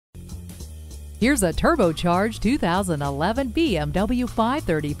Here's a turbocharged 2011 BMW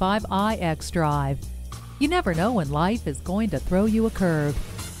 535i xDrive. You never know when life is going to throw you a curve.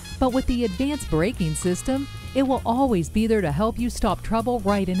 But with the advanced braking system, it will always be there to help you stop trouble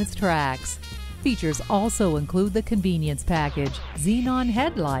right in its tracks. Features also include the convenience package, xenon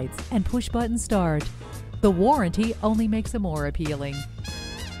headlights, and push-button start. The warranty only makes it more appealing.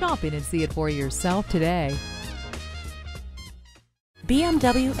 Stop in and see it for yourself today.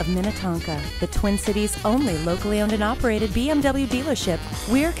 BMW of Minnetonka, the Twin Cities' only locally owned and operated BMW dealership.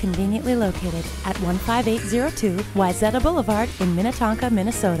 We're conveniently located at 15802 Wayzata Boulevard in Minnetonka,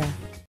 Minnesota.